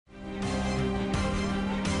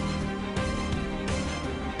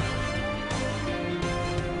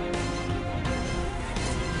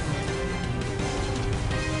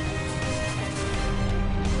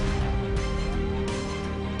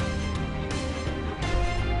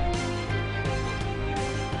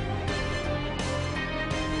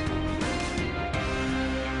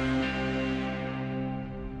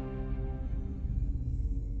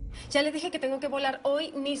Ya le dije que tengo que volar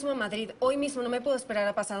hoy mismo a Madrid. Hoy mismo, no me puedo esperar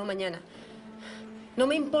a pasado mañana. No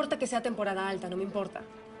me importa que sea temporada alta, no me importa.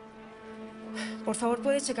 Por favor,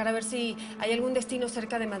 ¿puedes checar a ver si hay algún destino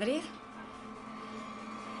cerca de Madrid?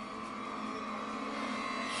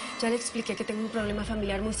 Ya le expliqué que tengo un problema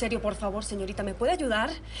familiar muy serio. Por favor, señorita, ¿me puede ayudar?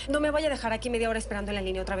 No me vaya a dejar aquí media hora esperando en la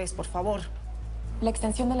línea otra vez, por favor. La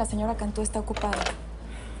extensión de la señora Cantú está ocupada.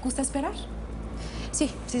 ¿Gusta esperar?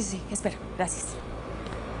 Sí, espera, gracias.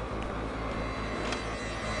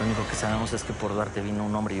 Lo único que sabemos es que por Duarte vino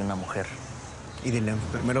un hombre y una mujer. ¿Y del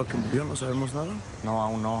enfermero que murió no sabemos nada? No,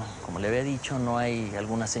 aún no. Como le había dicho, no hay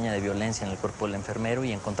alguna seña de violencia en el cuerpo del enfermero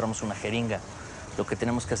y encontramos una jeringa. Lo que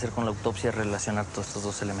tenemos que hacer con la autopsia es relacionar todos estos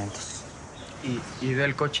dos elementos. ¿Y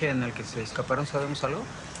del coche en el que se escaparon sabemos algo?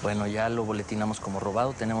 Bueno, ya lo boletinamos como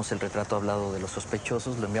robado, tenemos el retrato hablado de los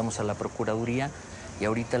sospechosos, lo enviamos a la Procuraduría y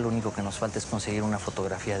ahorita lo único que nos falta es conseguir una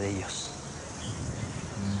fotografía de ellos.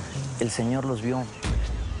 El señor los vio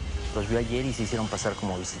ayer y se hicieron pasar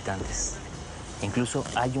como visitantes. Incluso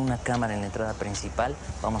hay una cámara en la entrada principal.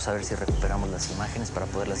 Vamos a ver si recuperamos las imágenes para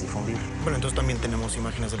poderlas difundir. Bueno, entonces también tenemos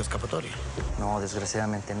imágenes de la escapatoria. No,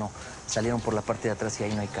 desgraciadamente no. Salieron por la parte de atrás y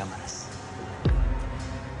ahí no hay cámaras.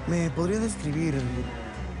 ¿Me podría describir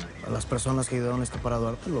a las personas que ayudaron a escapar a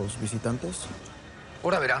Duarte, los visitantes?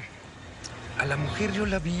 Ahora verá. A la mujer yo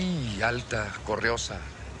la vi alta, correosa,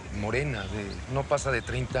 morena, no pasa de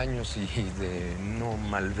 30 años y de no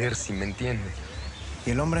mal ver, si me entiende. ¿Y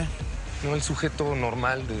el hombre? No, el sujeto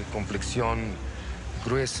normal, de complexión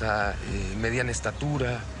gruesa, mediana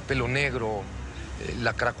estatura, pelo negro,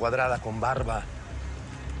 la cara cuadrada con barba.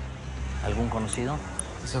 ¿Algún conocido?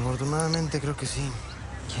 Desafortunadamente creo que sí.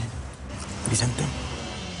 ¿Quién? Vicente.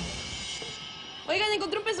 Oigan,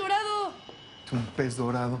 encontré un pez dorado. Un pez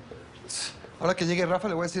dorado. Ahora que llegue Rafa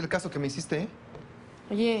le voy a decir el caso que me hiciste, ¿eh?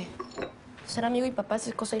 Oye, ser amigo y papá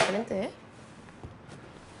es cosa diferente, ¿eh?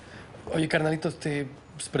 Oye, carnalito,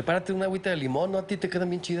 pues prepárate una agüita de limón, ¿no? ¿A ti te quedan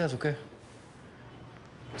bien chidas o qué?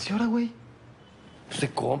 Sí, ahora, güey. Pues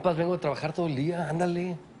de compas, vengo de trabajar todo el día,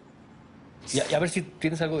 ándale. Y a ver si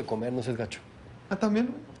tienes algo de comer, no seas gacho. Ah,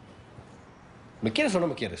 ¿también? ¿Me quieres o no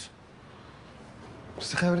me quieres?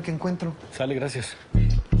 Pues deja de ver qué encuentro. Sale, gracias.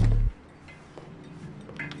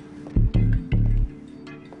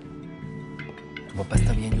 Tu papá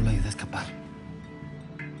está bien, yo lo ayudé a escapar.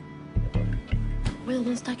 Bueno,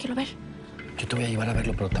 ¿dónde está? Quiero ver. Yo te voy a llevar a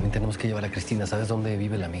verlo, pero también tenemos que llevar a Cristina. ¿Sabes dónde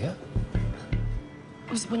vive la amiga?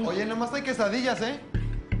 Pues bueno. Oye, nomás hay quesadillas, ¿eh?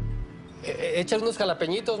 Échale unos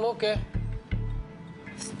jalapeñitos, ¿no? ¿Qué?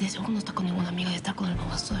 De seguro no está con ninguna amiga, de estar con el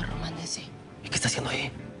mogazo de Román ese. ¿Y qué está haciendo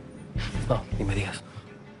ahí? No, ni me digas.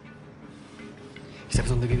 ¿Y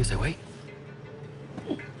sabes dónde vive ese güey?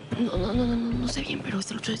 No sé bien, pero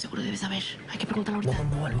este Lucho de seguro debe saber. Hay que preguntarle ahorita.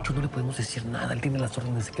 No, a Lucho no le podemos decir nada. Él tiene las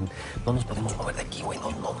órdenes de que no nos podemos mover de aquí, güey.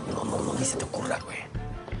 No, ni se te ocurra, güey.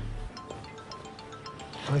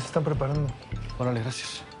 Ahí se están preparando. Órale,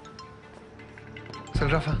 gracias. Es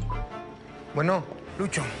el Rafa. Bueno.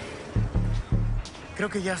 Lucho. Creo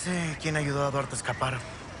que ya sé quién ayudó a Duarte a escapar.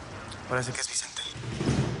 Parece que es Vicente.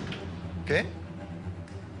 ¿Qué?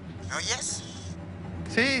 ¿Me oyes?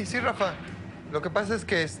 Sí, Rafa. Lo que pasa es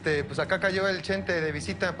que, pues acá cayó el Chente de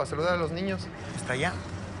visita para saludar a los niños. ¿Está allá?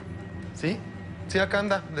 ¿Sí? Sí, acá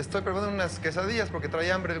anda. Le estoy preparando unas quesadillas porque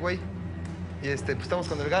trae hambre el güey. Y, pues estamos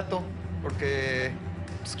con el gato porque,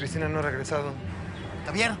 pues, Cristina no ha regresado.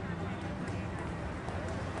 Javier.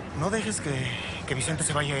 No dejes que Vicente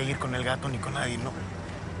se vaya a ir con el gato ni con nadie, ¿no?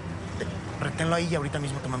 Reténlo ahí y ahorita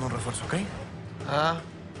mismo te mando un refuerzo, ¿ok? Ah,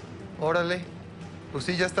 órale. Pues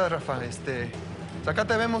sí, ya está, Rafa. Acá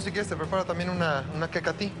te vemos si quieres. Te preparo también una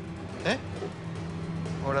queca a ti, ¿eh?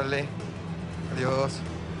 Órale. Adiós.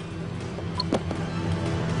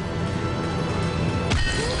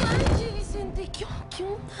 Oye, Vicente, ¿qué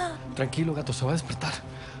onda? Tranquilo, gato, se va a despertar.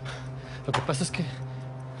 Lo que pasa es que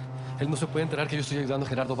él no se puede enterar que yo estoy ayudando a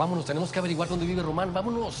Gerardo. Vámonos, tenemos que averiguar dónde vive Román.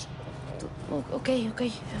 Vámonos. Ok.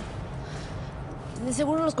 De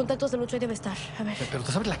seguro los contactos de Lucho ahí debe estar. A ver. ¿Pero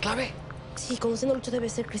tú sabes la clave? Sí, conociendo a Lucho debe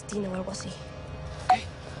ser Cristina o algo así. Ok.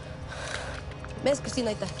 ¿Ves, Cristina?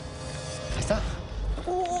 Ahí está. Ahí está.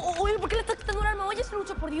 Oye, ¿por qué le estás quitando el arma? Oye, es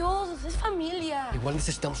Lucho, por Dios. Es familia. Igual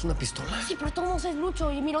necesitamos una pistola. Sí, pero todos es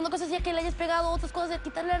Lucho. Y mira, una cosa es que le hayas pegado, otras cosas es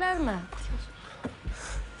quitarle el arma. Por Dios.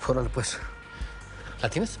 Órale, pues. ¿La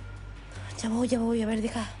tienes? Ya voy. A ver,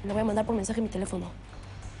 deja. Le voy a mandar por mensaje mi teléfono.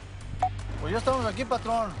 Pues ya estamos aquí,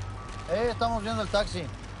 patrón. Estamos viendo el taxi.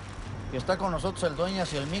 Y está con nosotros el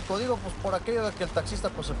Dueñas y el Mico. Digo, pues por aquello de que el taxista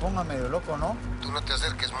pues se ponga medio loco, ¿no? Tú no te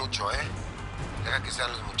acerques mucho, ¿eh? Deja que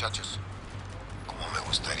sean los muchachos. Como me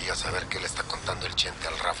gustaría saber qué le está contando el Chente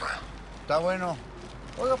al Rafa. Está bueno.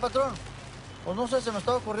 Oiga, patrón, pues no sé, se me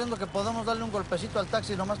estaba ocurriendo que podemos darle un golpecito al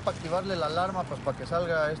taxi nomás para activarle la alarma, pues para que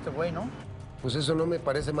salga este güey, ¿no? Pues eso no me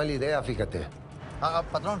parece mala idea, fíjate.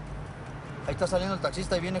 Patrón, ahí está saliendo el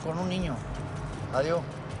taxista y viene con un niño. Adiós.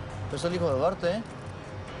 Es el hijo de Duarte, ¿eh?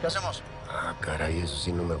 ¿Qué hacemos? Ah, caray, eso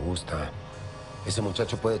sí no me gusta. Ese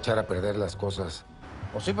muchacho puede echar a perder las cosas.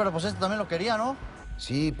 Pues sí, pero pues este también lo quería, ¿no?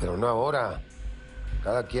 Sí, pero no ahora.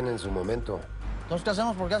 Cada quien en su momento. Entonces, ¿qué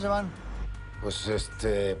hacemos? ¿Por qué ya se van? Pues,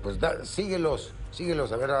 síguelos.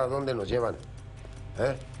 Síguelos a ver a dónde nos llevan.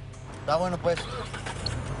 ¿Eh? Está bueno, pues.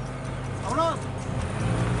 ¡Vámonos!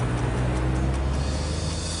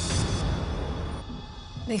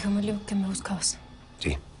 Déjame, Leo, que me buscabas.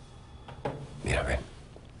 Sí. Mira, ven.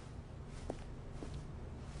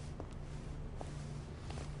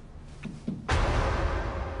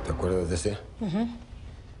 ¿Te acuerdas de ese?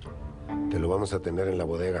 Te lo vamos a tener en la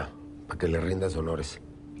bodega para que le rindas honores.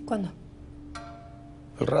 ¿Cuándo?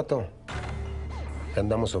 Al rato. Que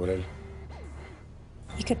andamos sobre él.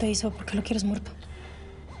 ¿Y qué te hizo? ¿Por qué lo quieres muerto?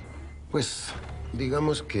 Pues,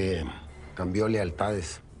 digamos que cambió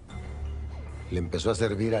lealtades. Le empezó a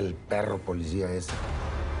servir al perro policía ese.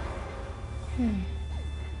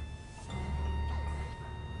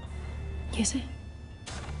 ¿Y ese?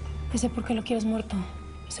 ¿Ese por qué lo quieres muerto?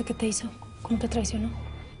 ¿Ese qué te hizo? ¿Cómo te traicionó?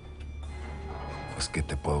 Pues, ¿qué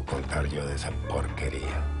te puedo contar yo de esa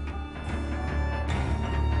porquería?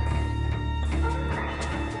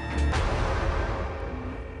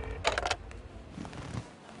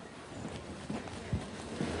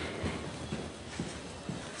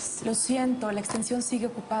 Lo siento, la extensión sigue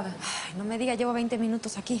ocupada. Ay, no me diga, llevo 20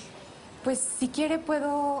 minutos aquí. Pues, si quiere,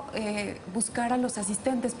 puedo buscar a los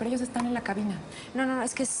asistentes, pero ellos están en la cabina. No,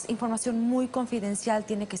 es que es información muy confidencial,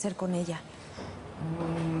 tiene que ser con ella.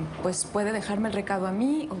 Pues puede dejarme el recado a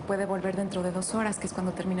mí o puede volver dentro de 2 horas, que es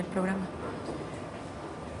cuando termine el programa.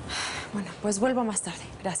 Bueno, pues vuelvo más tarde.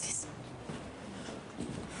 Gracias.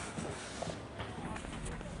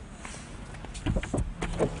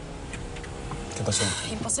 ¿Qué pasó?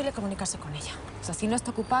 Imposible comunicarse con ella. O sea, si no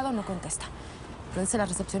está ocupado, no contesta. Pero dice la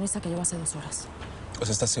recepcionista que llegó hace 2 horas. O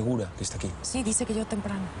sea, ¿estás segura que está aquí? Sí, dice que llegó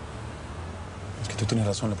temprano. Es que tú tienes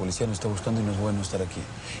razón, la policía nos está buscando y no es bueno estar aquí.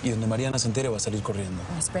 Y donde Mariana se entere va a salir corriendo.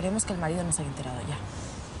 Bueno, esperemos que el marido no se haya enterado ya.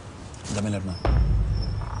 Dame el arma.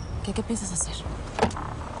 ¿Qué piensas hacer?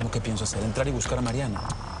 ¿Cómo que pienso hacer? Entrar y buscar a Mariana.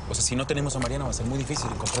 O sea, si no tenemos a Mariana va a ser muy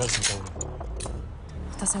difícil encontrar al Centauro.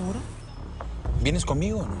 ¿Estás seguro? ¿Vienes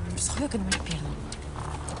conmigo o no? Es obvio que no me la pierdo.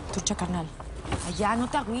 Trucha, carnal. Allá, no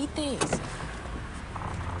te agüites.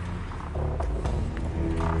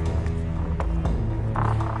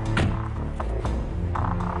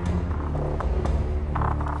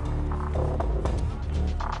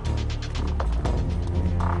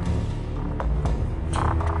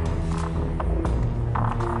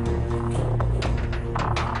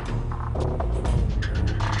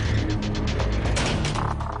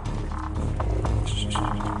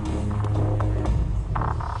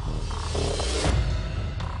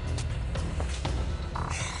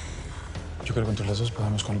 Yo creo que entre las dos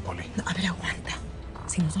podemos con el poli. No, a ver, aguanta.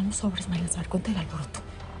 Si nos damos sobres, Mariana se va a dar cuenta del alboroto.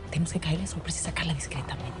 Tenemos que caerle sobres y sacarla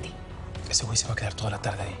discretamente. Ese güey se va a quedar toda la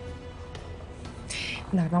tarde ahí.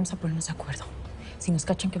 A ver, vamos a ponernos de acuerdo. Si nos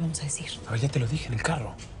cachan, ¿qué vamos a decir? A ver, ya te lo dije, en el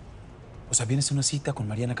carro. O sea, vienes a una cita con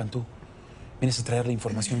Mariana Cantú. Vienes a traerle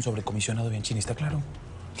información sobre el comisionado Bianchini, ¿está claro?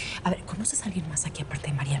 A ver, ¿conoces a alguien más aquí aparte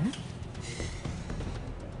de Mariana?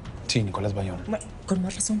 Sí, Nicolás Bayón. Bueno, con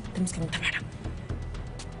más razón, tenemos que montar vara.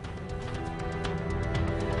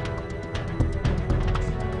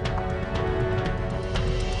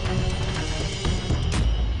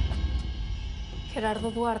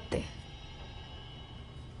 Gerardo Duarte.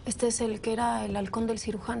 Este es el que era el halcón del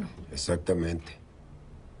cirujano. Exactamente.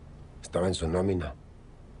 Estaba en su nómina.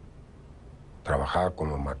 Trabajaba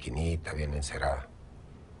como maquinita, bien encerada.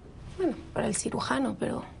 Bueno, para el cirujano,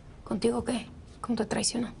 pero ¿contigo qué? ¿Cómo te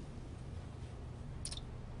traicionó?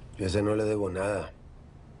 Yo a ese no le debo nada.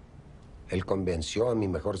 Él convenció a mi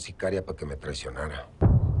mejor sicaria para que me traicionara.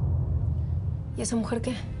 ¿Y esa mujer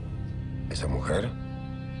qué? Esa mujer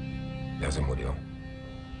ya se murió.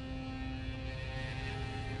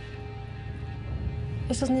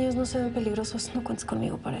 Esos niños no se ven peligrosos. No cuentes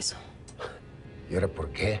conmigo para eso. ¿Y ahora por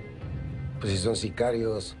qué? Pues si son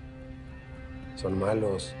sicarios, son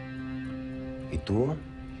malos. ¿Y tú?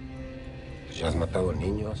 Pues ya has matado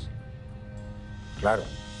niños. Claro,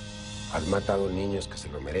 has matado niños que se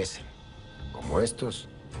lo merecen. Como estos.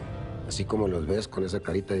 Así como los ves con esa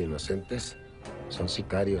carita de inocentes, son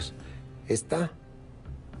sicarios. Esta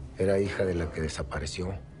era hija de la que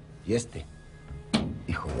desapareció. Y este,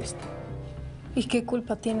 hijo de este. ¿Y qué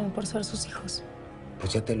culpa tienen por ser sus hijos?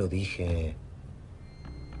 Pues ya te lo dije.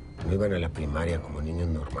 No iban a la primaria como niños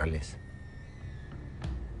normales.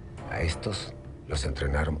 A estos los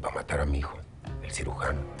entrenaron para matar a mi hijo, el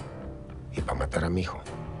cirujano. Y para matar a mi hijo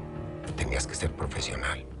tenías que ser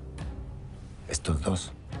profesional. Estos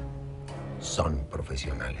dos son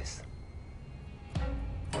profesionales.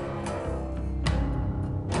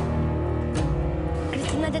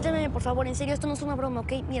 Cristina, ya llámeme, por favor. En serio, esto no es una broma,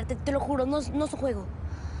 ¿ok? Mira, te lo juro, no es un juego.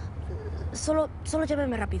 Solo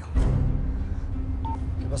llámeme rápido.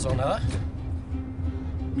 ¿Qué pasó? ¿Nada?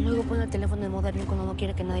 Luego pone el teléfono en modo avión cuando no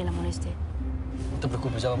quiere que nadie la moleste. No te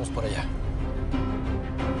preocupes, ya vamos por allá.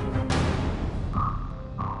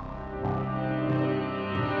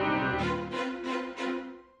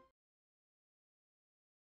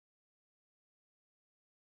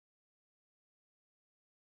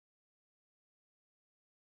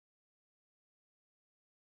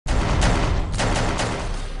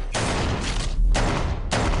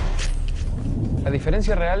 La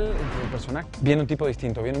diferencia real entre el personaje viene un tipo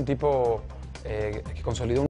distinto, viene un tipo que consolidó